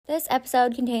This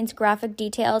episode contains graphic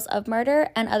details of murder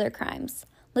and other crimes.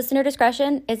 Listener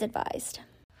discretion is advised.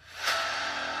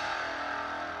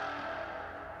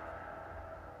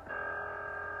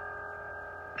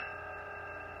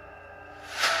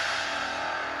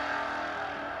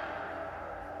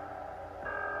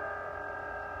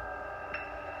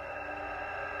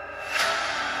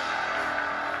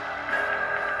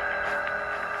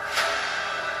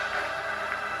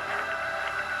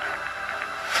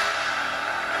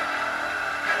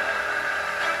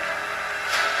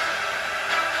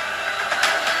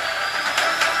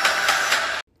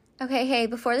 Okay, hey,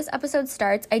 before this episode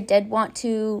starts, I did want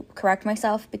to correct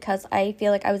myself because I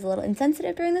feel like I was a little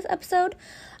insensitive during this episode.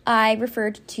 I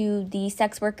referred to the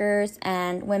sex workers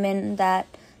and women that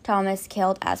Thomas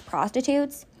killed as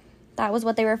prostitutes. That was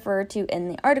what they referred to in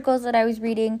the articles that I was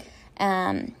reading.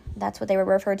 That's what they were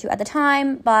referred to at the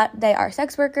time, but they are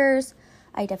sex workers.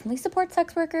 I definitely support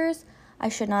sex workers. I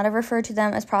should not have referred to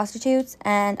them as prostitutes,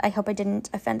 and I hope I didn't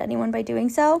offend anyone by doing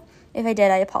so. If I did,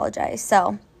 I apologize.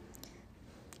 So,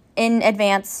 in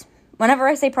advance, whenever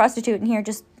I say prostitute in here,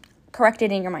 just correct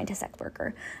it in your mind to sex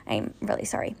worker. I'm really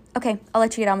sorry. Okay, I'll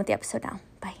let you get on with the episode now.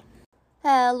 Bye.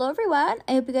 Hello, everyone.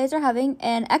 I hope you guys are having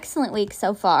an excellent week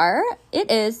so far. It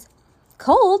is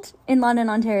cold in London,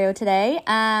 Ontario today.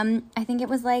 I think it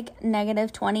was like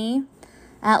negative 20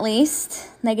 at least,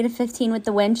 negative 15 with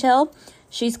the wind chill.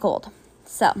 She's cold.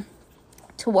 So,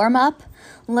 to warm up,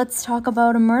 let's talk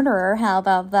about a murderer. How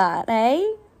about that, eh?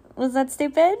 Was that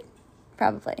stupid?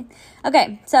 Probably.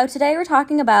 Okay, so today we're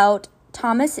talking about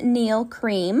Thomas Neil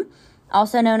Cream,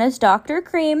 also known as Dr.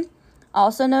 Cream,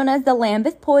 also known as the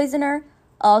Lambeth Poisoner,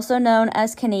 also known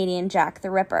as Canadian Jack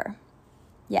the Ripper.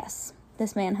 Yes,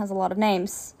 this man has a lot of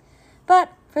names,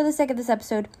 but for the sake of this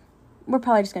episode, we're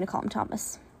probably just going to call him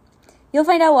Thomas. You'll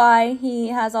find out why he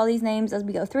has all these names as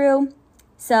we go through,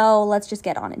 so let's just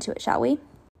get on into it, shall we?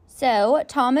 So,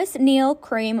 Thomas Neil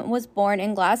Cream was born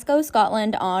in Glasgow,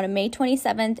 Scotland on May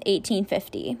 27th,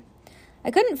 1850. I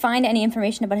couldn't find any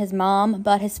information about his mom,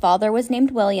 but his father was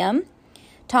named William.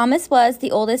 Thomas was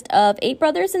the oldest of 8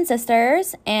 brothers and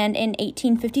sisters, and in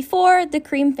 1854, the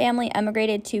Cream family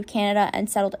emigrated to Canada and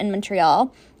settled in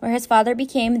Montreal, where his father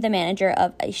became the manager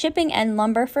of a shipping and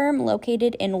lumber firm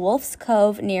located in Wolfe's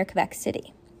Cove near Quebec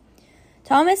City.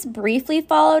 Thomas briefly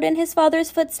followed in his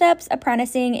father's footsteps,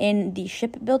 apprenticing in the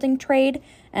shipbuilding trade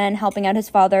and helping out his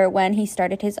father when he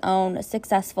started his own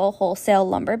successful wholesale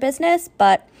lumber business,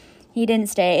 but he didn't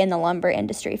stay in the lumber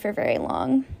industry for very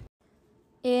long.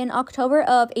 In October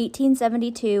of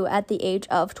 1872, at the age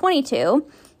of 22,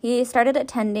 he started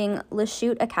attending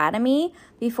Lachute Academy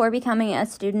before becoming a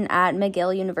student at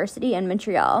McGill University in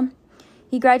Montreal.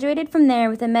 He graduated from there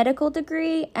with a medical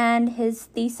degree, and his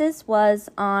thesis was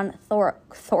on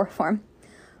chloroform.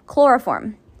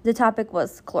 The topic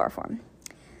was chloroform.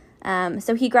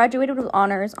 So he graduated with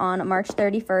honors on March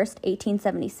 31st,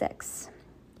 1876.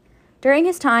 During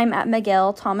his time at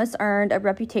McGill, Thomas earned a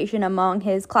reputation among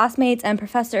his classmates and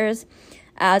professors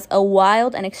as a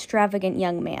wild and extravagant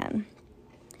young man.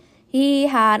 He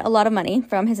had a lot of money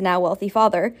from his now wealthy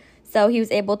father, so he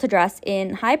was able to dress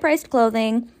in high-priced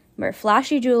clothing, wear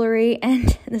flashy jewelry,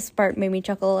 and this part made me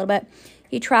chuckle a little bit.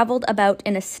 He traveled about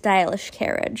in a stylish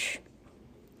carriage.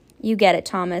 You get it,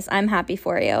 Thomas. I'm happy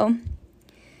for you.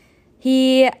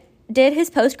 He did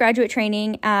his postgraduate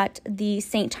training at the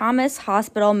St. Thomas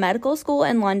Hospital Medical School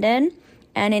in London,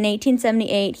 and in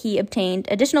 1878 he obtained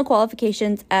additional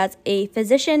qualifications as a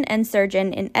physician and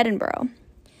surgeon in Edinburgh.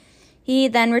 He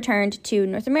then returned to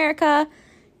North America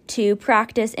to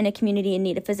practice in a community in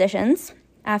need of physicians.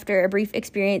 After a brief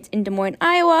experience in Des Moines,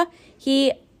 Iowa,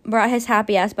 he brought his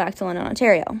happy ass back to London,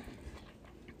 Ontario.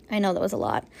 I know that was a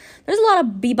lot. There's a lot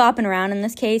of bebopping around in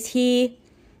this case. He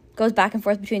goes back and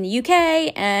forth between the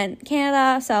UK and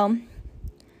Canada, so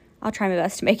I'll try my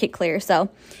best to make it clear.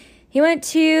 So he went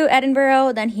to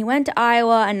Edinburgh, then he went to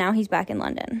Iowa, and now he's back in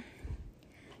London.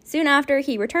 Soon after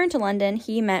he returned to London,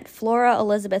 he met Flora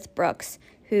Elizabeth Brooks,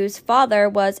 whose father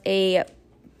was a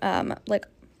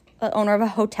owner of a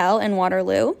hotel in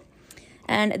Waterloo,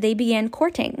 and they began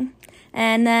courting.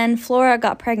 And then Flora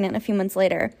got pregnant a few months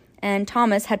later, and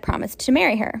Thomas had promised to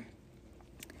marry her.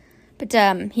 But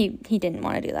he didn't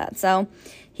want to do that, so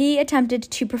he attempted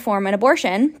to perform an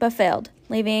abortion, but failed,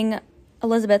 leaving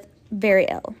Elizabeth very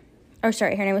ill. Her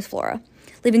name was Flora,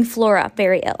 leaving Flora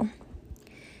very ill.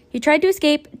 He tried to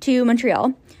escape to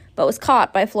Montreal, but was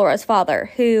caught by Flora's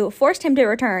father, who forced him to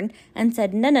return and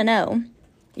said, no,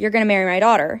 you're going to marry my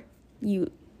daughter,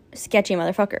 you sketchy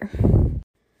motherfucker.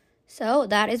 So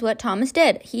that is what Thomas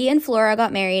did. He and Flora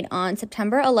got married on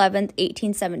September 11th,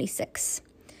 1876.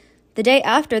 The day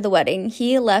after the wedding,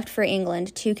 he left for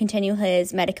England to continue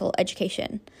his medical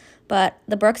education, but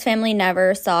the Brooks family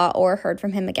never saw or heard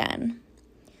from him again.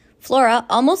 Flora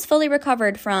almost fully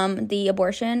recovered from the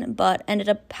abortion, but ended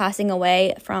up passing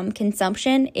away from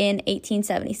consumption in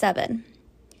 1877.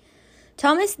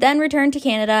 Thomas then returned to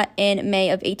Canada in May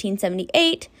of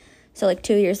 1878, so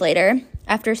 2 years later,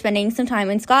 after spending some time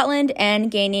in Scotland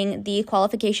and gaining the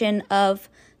qualification of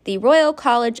the Royal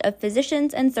College of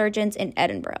Physicians and Surgeons in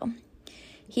Edinburgh.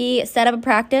 He set up a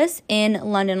practice in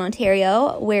London,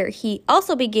 Ontario, where he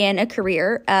also began a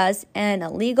career as an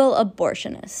illegal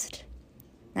abortionist.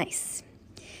 Nice.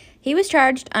 He was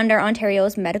charged under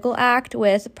Ontario's Medical Act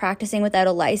with practicing without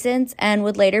a license and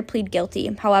would later plead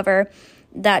guilty. However,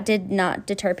 that did not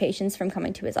deter patients from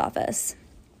coming to his office.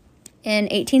 In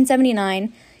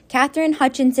 1879, Catherine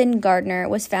Hutchinson Gardner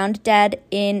was found dead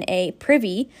in a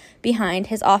privy behind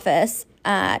his office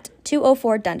at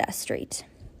 204 Dundas Street.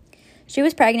 She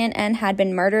was pregnant and had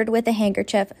been murdered with a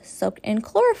handkerchief soaked in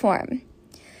chloroform.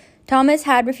 Thomas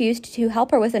had refused to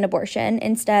help her with an abortion,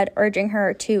 instead urging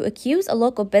her to accuse a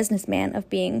local businessman of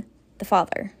being the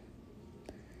father.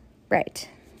 Right.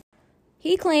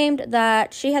 He claimed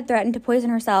that she had threatened to poison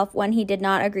herself when he did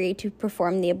not agree to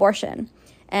perform the abortion,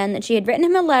 and that she had written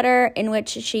him a letter in which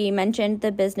she mentioned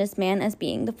the businessman as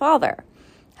being the father.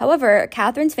 However,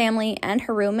 Catherine's family and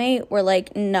her roommate were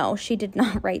like, no, she did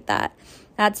not write that.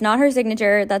 That's not her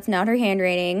signature, that's not her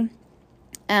handwriting,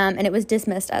 and it was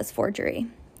dismissed as forgery.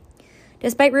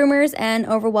 Despite rumors and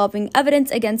overwhelming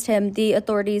evidence against him, the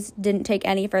authorities didn't take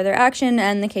any further action,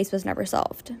 and the case was never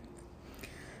solved.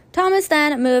 Thomas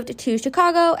then moved to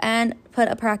Chicago and put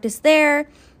a practice there,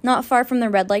 not far from the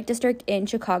red light district in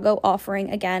Chicago, offering,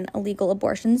 again, illegal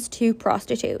abortions to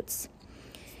prostitutes.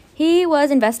 He was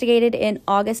investigated in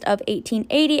August of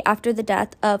 1880 after the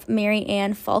death of Mary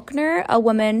Ann Faulkner, a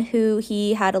woman who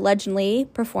he had allegedly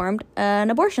performed an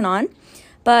abortion on,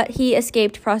 but he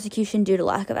escaped prosecution due to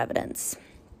lack of evidence.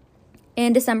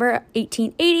 In December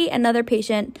 1880, another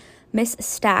patient, Miss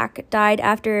Stack, died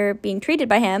after being treated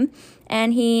by him,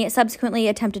 and he subsequently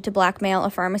attempted to blackmail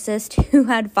a pharmacist who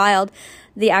had filed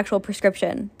the actual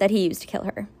prescription that he used to kill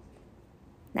her.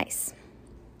 Nice.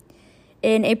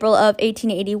 In April of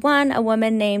 1881, a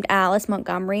woman named Alice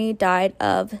Montgomery died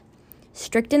of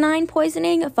strychnine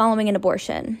poisoning following an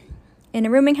abortion in a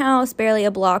rooming house barely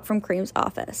a block from Cream's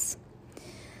office.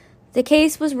 The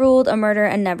case was ruled a murder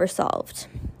and never solved.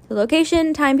 The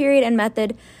location, time period, and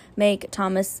method make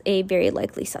Thomas a very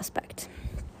likely suspect.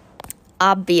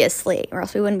 Obviously, or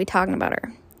else we wouldn't be talking about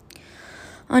her.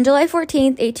 On July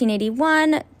 14th,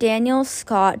 1881, Daniel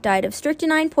Scott died of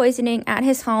strychnine poisoning at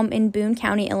his home in Boone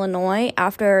County, Illinois,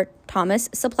 after Thomas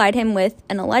supplied him with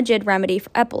an alleged remedy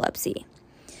for epilepsy.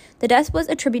 The death was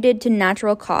attributed to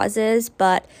natural causes,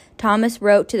 but Thomas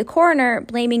wrote to the coroner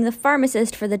blaming the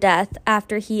pharmacist for the death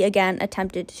after he again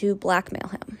attempted to blackmail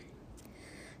him.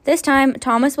 This time,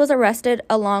 Thomas was arrested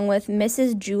along with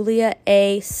Mrs. Julia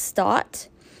A. Stott,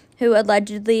 who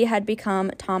allegedly had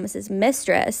become Thomas's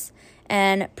mistress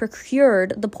and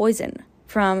procured the poison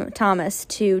from Thomas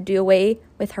to do away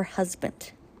with her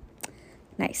husband.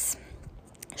 Nice.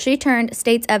 She turned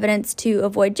state's evidence to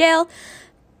avoid jail,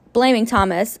 blaming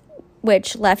Thomas,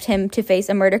 which left him to face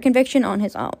a murder conviction on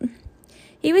his own.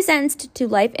 He was sentenced to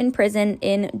life in prison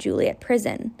in Juliet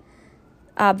Prison.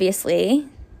 Obviously,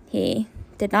 he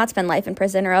did not spend life in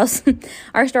prison, or else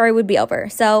our story would be over.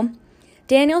 So,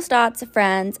 Daniel Stott's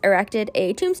friends erected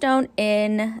a tombstone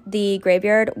in the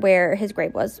graveyard where his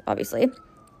grave was, obviously,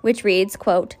 which reads,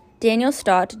 quote, Daniel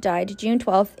Stott died June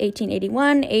 12,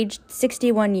 1881, aged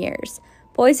 61 years,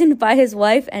 poisoned by his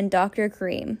wife and Dr.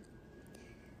 Cream.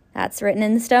 That's written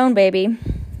in the stone, baby.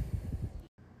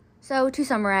 So, to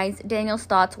summarize, Daniel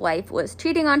Stott's wife was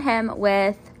cheating on him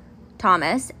with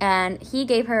Thomas, and he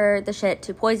gave her the shit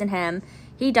to poison him.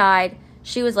 He died.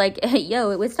 She was like, hey,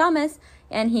 yo, it was Thomas,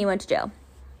 and he went to jail.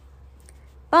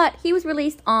 But he was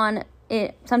released on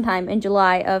sometime in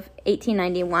July of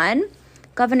 1891.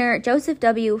 Governor Joseph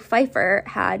W. Pfeiffer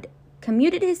had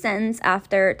commuted his sentence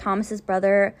after Thomas's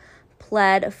brother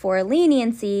pled for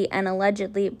leniency and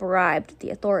allegedly bribed the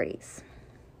authorities.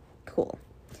 Cool.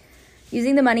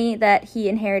 Using the money that he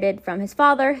inherited from his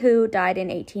father, who died in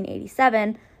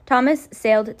 1887, Thomas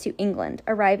sailed to England,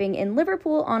 arriving in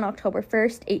Liverpool on October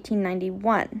 1st,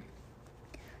 1891.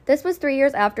 This was 3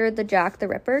 years after the Jack the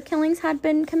Ripper killings had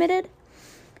been committed.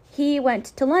 He went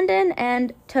to London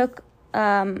and took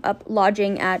up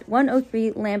lodging at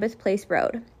 103 Lambeth Place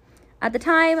Road. At the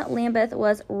time, Lambeth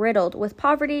was riddled with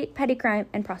poverty, petty crime,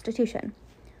 and prostitution.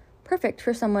 Perfect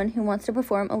for someone who wants to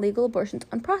perform illegal abortions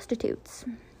on prostitutes.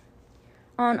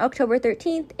 On October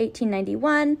 13th,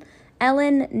 1891,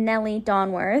 Ellen Nellie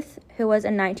Donworth, who was a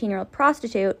 19-year-old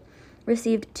prostitute,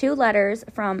 received 2 letters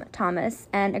from Thomas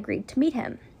and agreed to meet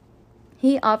him.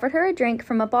 He offered her a drink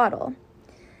from a bottle.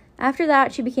 After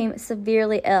that, she became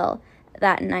severely ill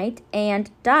that night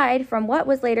and died from what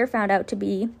was later found out to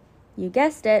be, you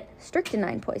guessed it,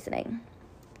 strychnine poisoning.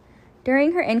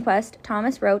 During her inquest,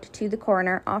 Thomas wrote to the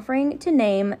coroner offering to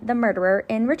name the murderer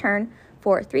in return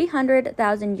for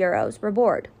 300,000 euros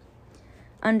reward.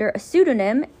 Under a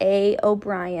pseudonym, A.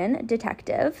 O'Brien,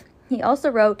 detective, he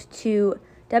also wrote to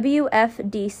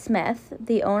W.F.D. Smith,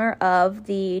 the owner of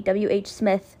the W.H.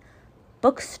 Smith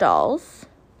Bookstalls,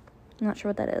 I'm not sure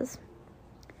what that is,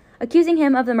 accusing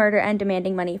him of the murder and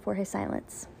demanding money for his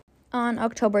silence. On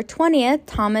October 20th,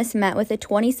 Thomas met with a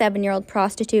 27-year-old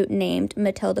prostitute named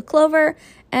Matilda Clover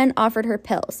and offered her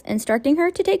pills, instructing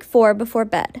her to take 4 before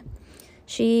bed.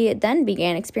 She then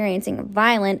began experiencing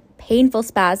violent, painful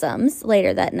spasms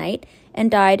later that night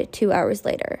and died 2 hours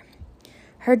later.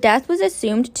 Her death was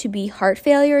assumed to be heart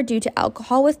failure due to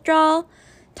alcohol withdrawal.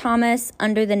 Thomas,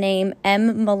 under the name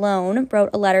M. Malone, wrote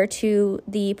a letter to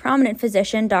the prominent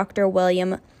physician, Dr.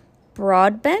 William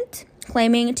Broadbent,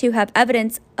 claiming to have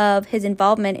evidence of his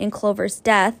involvement in Clover's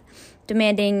death,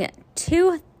 demanding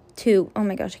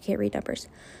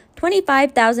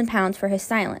 £25,000 for his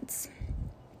silence.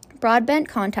 Broadbent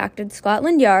contacted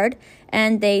Scotland Yard,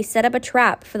 and they set up a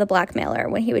trap for the blackmailer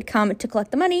when he would come to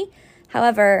collect the money.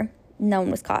 However, no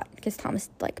one was caught because Thomas,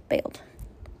 bailed.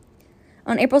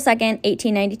 On April 2nd,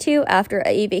 1892, after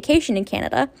a vacation in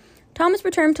Canada, Thomas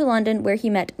returned to London where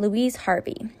he met Louise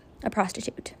Harvey, a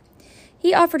prostitute.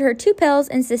 He offered her 2 pills,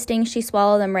 insisting she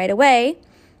swallow them right away.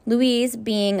 Louise,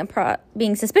 being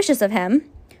suspicious of him,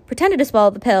 pretended to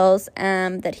swallow the pills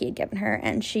that he had given her,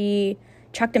 and she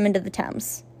chucked him into the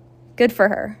Thames. Good for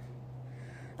her.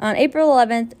 On April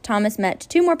 11th, Thomas met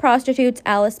 2 more prostitutes,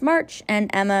 Alice March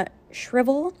and Emma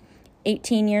Shrivel,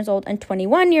 18 years old and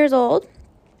 21 years old,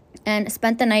 and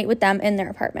spent the night with them in their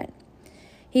apartment.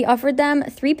 He offered them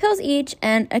 3 pills each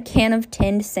and a can of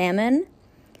tinned salmon.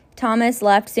 Thomas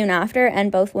left soon after,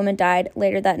 and both women died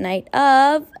later that night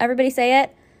of, everybody say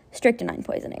it, strychnine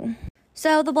poisoning.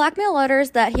 So the blackmail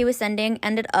letters that he was sending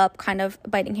ended up kind of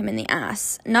biting him in the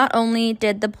ass. Not only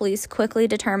did the police quickly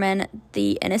determine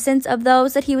the innocence of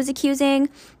those that he was accusing,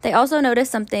 they also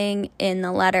noticed something in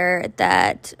the letter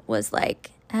that was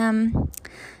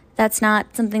that's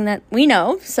not something that we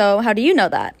know, so how do you know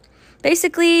that?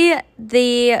 Basically,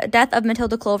 the death of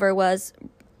Matilda Clover was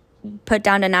put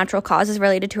down to natural causes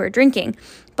related to her drinking,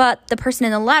 but the person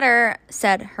in the letter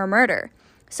said her murder.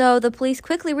 So the police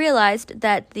quickly realized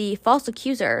that the false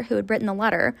accuser who had written the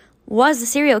letter was a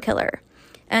serial killer,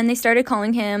 and they started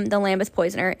calling him the Lambeth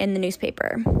Poisoner in the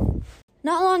newspaper.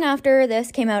 Not long after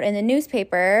this came out in the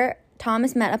newspaper,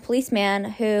 Thomas met a policeman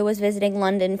who was visiting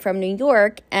London from New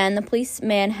York, and the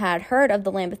policeman had heard of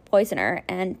the Lambeth Poisoner,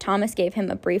 and Thomas gave him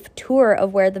a brief tour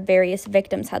of where the various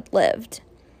victims had lived.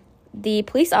 The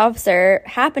police officer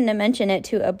happened to mention it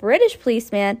to a British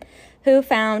policeman who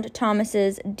found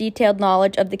Thomas's detailed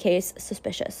knowledge of the case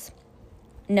suspicious.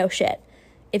 No shit.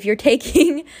 If you're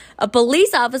taking a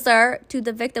police officer to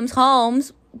the victims'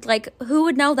 homes, who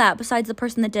would know that besides the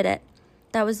person that did it?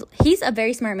 He's a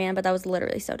very smart man, but that was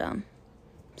literally so dumb.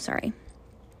 Sorry.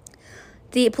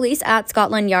 The police at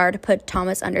Scotland Yard put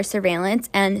Thomas under surveillance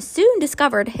and soon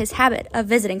discovered his habit of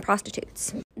visiting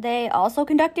prostitutes. They also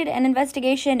conducted an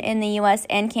investigation in the US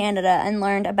and Canada and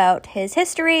learned about his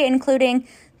history, including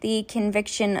the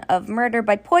conviction of murder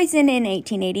by poison in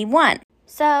 1881.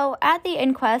 So, at the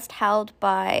inquest held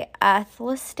by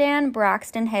Athelstan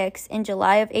Braxton Hicks in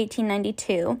July of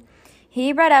 1892,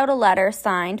 he read out a letter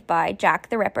signed by Jack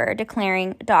the Ripper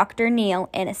declaring Dr. Neal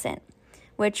innocent,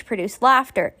 which produced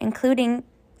laughter, including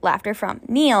laughter from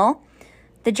Neal.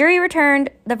 The jury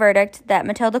returned the verdict that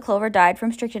Matilda Clover died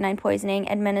from strychnine poisoning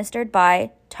administered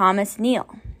by Thomas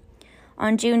Neal.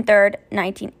 On June 3rd,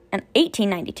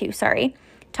 1892,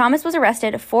 Thomas was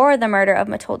arrested for the murder of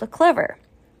Matilda Clover.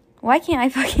 Why can't I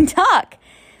fucking talk?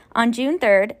 On June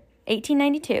 3rd,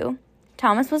 1892,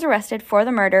 Thomas was arrested for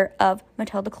the murder of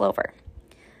Matilda Clover.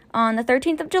 On the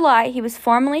 13th of July, he was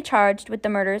formally charged with the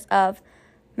murders of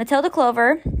Matilda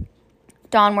Clover,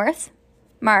 Donworth,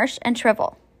 Marsh, and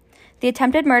Shrivel, the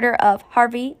attempted murder of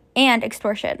Harvey, and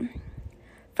extortion.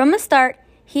 From the start,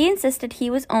 he insisted he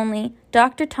was only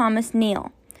Dr. Thomas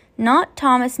Neal, not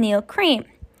Thomas Neal Cream,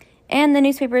 and the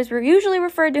newspapers were usually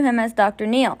referred to him as Dr.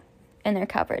 Neal in their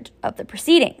coverage of the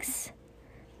proceedings.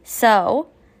 So,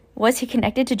 was he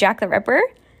connected to Jack the Ripper?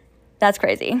 That's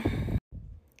crazy.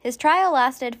 His trial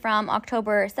lasted from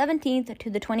October 17th to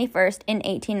the 21st in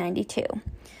 1892.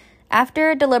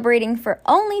 After deliberating for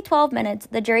only 12 minutes,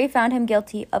 the jury found him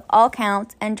guilty of all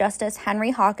counts, and Justice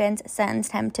Henry Hawkins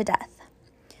sentenced him to death.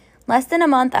 Less than a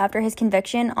month after his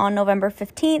conviction, on November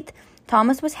 15th,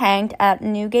 Thomas was hanged at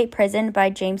Newgate Prison by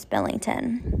James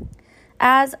Billington.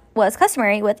 As was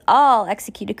customary with all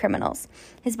executed criminals,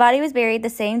 his body was buried the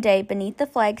same day beneath the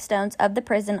flagstones of the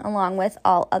prison along with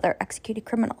all other executed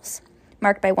criminals,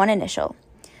 marked by one initial.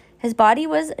 His body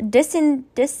was disinterred.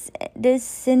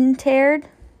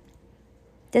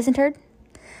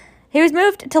 He was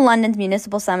moved to London's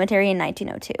Municipal Cemetery in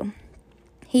 1902.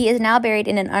 He is now buried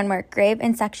in an unmarked grave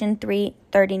in section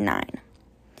 339.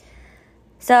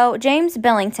 So James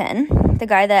Billington, the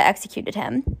guy that executed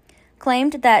him,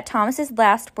 claimed that Thomas's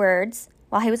last words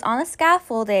while he was on the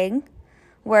scaffolding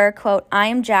were, quote, "I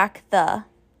am Jack the ...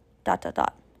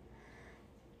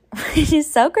 Which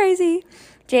is so crazy.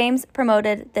 James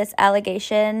promoted this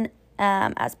allegation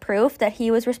as proof that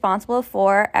he was responsible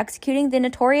for executing the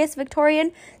notorious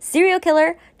Victorian serial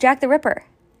killer Jack the Ripper.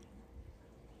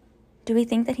 Do we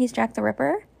think that he's Jack the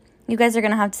Ripper? You guys are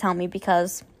going to have to tell me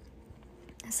because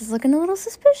this is looking a little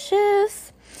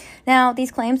suspicious. Now, these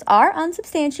claims are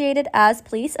unsubstantiated as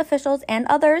police officials and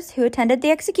others who attended the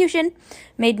execution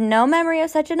made no memory of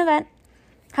such an event.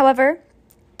 However,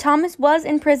 Thomas was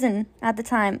in prison at the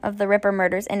time of the Ripper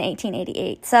murders in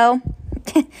 1888, so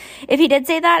if he did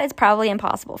say that, it's probably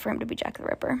impossible for him to be Jack the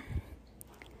Ripper,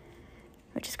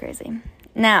 which is crazy.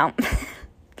 Now,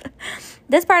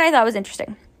 this part I thought was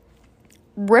interesting.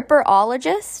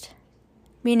 Ripperologist,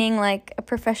 meaning like a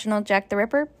professional Jack the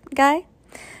Ripper guy,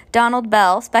 Donald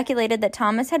Bell speculated that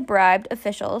Thomas had bribed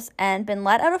officials and been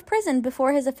let out of prison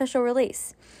before his official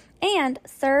release. And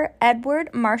Sir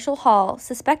Edward Marshall Hall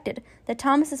suspected that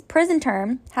Thomas's prison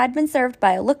term had been served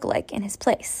by a lookalike in his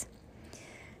place.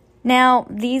 Now,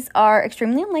 these are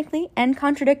extremely unlikely and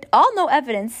contradict all known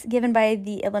evidence given by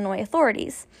the Illinois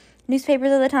authorities,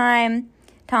 newspapers of the time,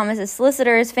 Thomas's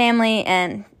solicitors, family,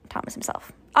 and Thomas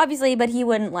himself. Obviously, but he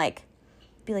wouldn't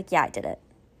be like, yeah, I did it.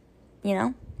 You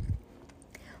know?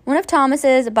 One of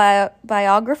Thomas's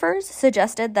biographers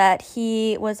suggested that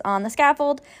he was on the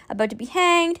scaffold, about to be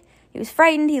hanged. He was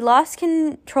frightened. He lost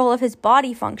control of his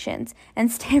body functions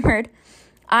and stammered,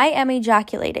 "I am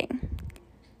ejaculating,"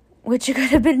 which could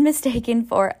have been mistaken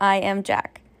for "I am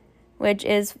Jack," which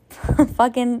is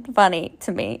fucking funny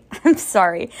to me. I'm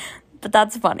sorry, but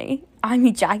that's funny. I'm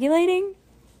ejaculating?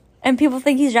 And people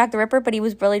think he's Jack the Ripper, but he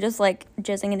was really just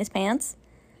jizzing in his pants.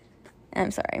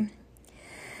 I'm sorry.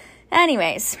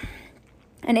 Anyways,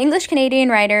 an English-Canadian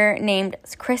writer named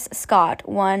Chris Scott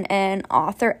won an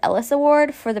Arthur Ellis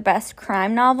Award for the best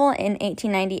crime novel in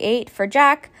 1898 for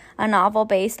Jack, a novel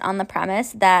based on the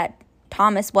premise that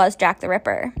Thomas was Jack the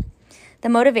Ripper. The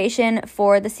motivation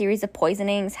for the series of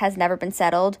poisonings has never been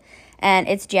settled, and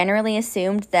it's generally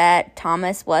assumed that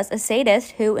Thomas was a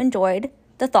sadist who enjoyed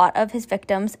the thought of his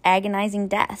victims' agonizing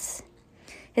deaths.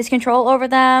 His control over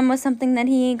them was something that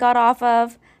he got off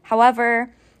of.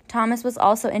 However, Thomas was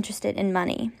also interested in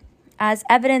money, as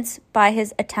evidenced by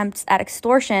his attempts at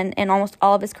extortion in almost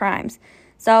all of his crimes.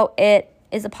 So it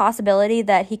is a possibility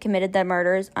that he committed the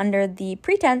murders under the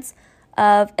pretense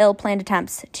of ill-planned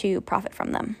attempts to profit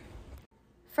from them.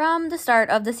 From the start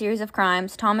of the series of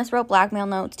crimes, Thomas wrote blackmail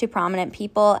notes to prominent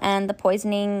people, and the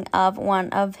poisoning of one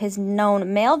of his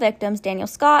known male victims, Daniel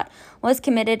Scott, was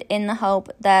committed in the hope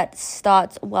that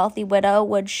Scott's wealthy widow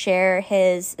would share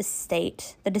his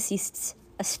estate, the deceased's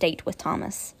estate, with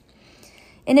Thomas.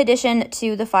 In addition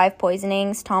to the 5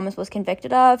 poisonings Thomas was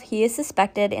convicted of, he is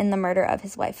suspected in the murder of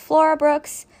his wife Flora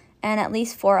Brooks and at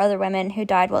least 4 other women who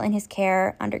died while in his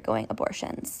care undergoing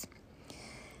abortions.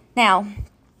 Now,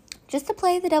 just to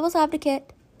play the devil's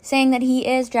advocate, saying that he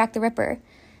is Jack the Ripper,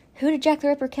 who did Jack the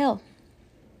Ripper kill?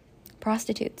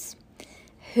 Prostitutes.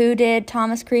 Who did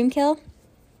Thomas Cream kill?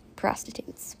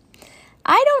 Prostitutes.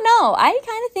 I don't know. I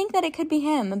kind of think that it could be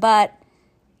him, but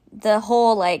the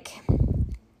whole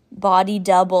body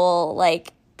double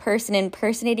person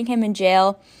impersonating him in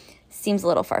jail seems a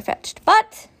little far-fetched,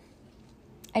 but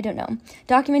I don't know.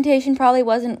 Documentation probably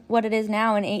wasn't what it is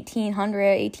now in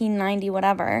 1800, 1890,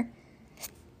 whatever,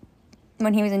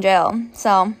 when he was in jail.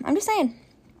 So I'm just saying.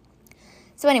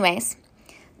 So anyways,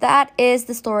 that is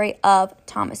the story of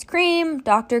Thomas Cream,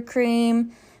 Dr.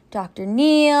 Cream, Dr.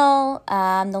 Neil,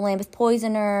 the Lambeth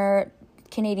Poisoner,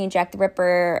 Canadian Jack the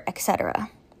Ripper, etc.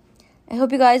 I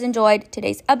hope you guys enjoyed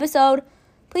today's episode.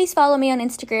 Please follow me on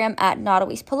Instagram at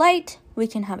NotAlwaysPolite. We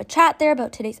can have a chat there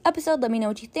about today's episode. Let me know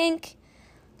what you think.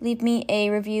 Leave me a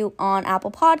review on Apple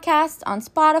Podcasts, on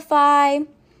Spotify.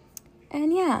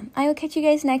 And yeah, I will catch you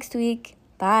guys next week.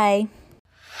 Bye.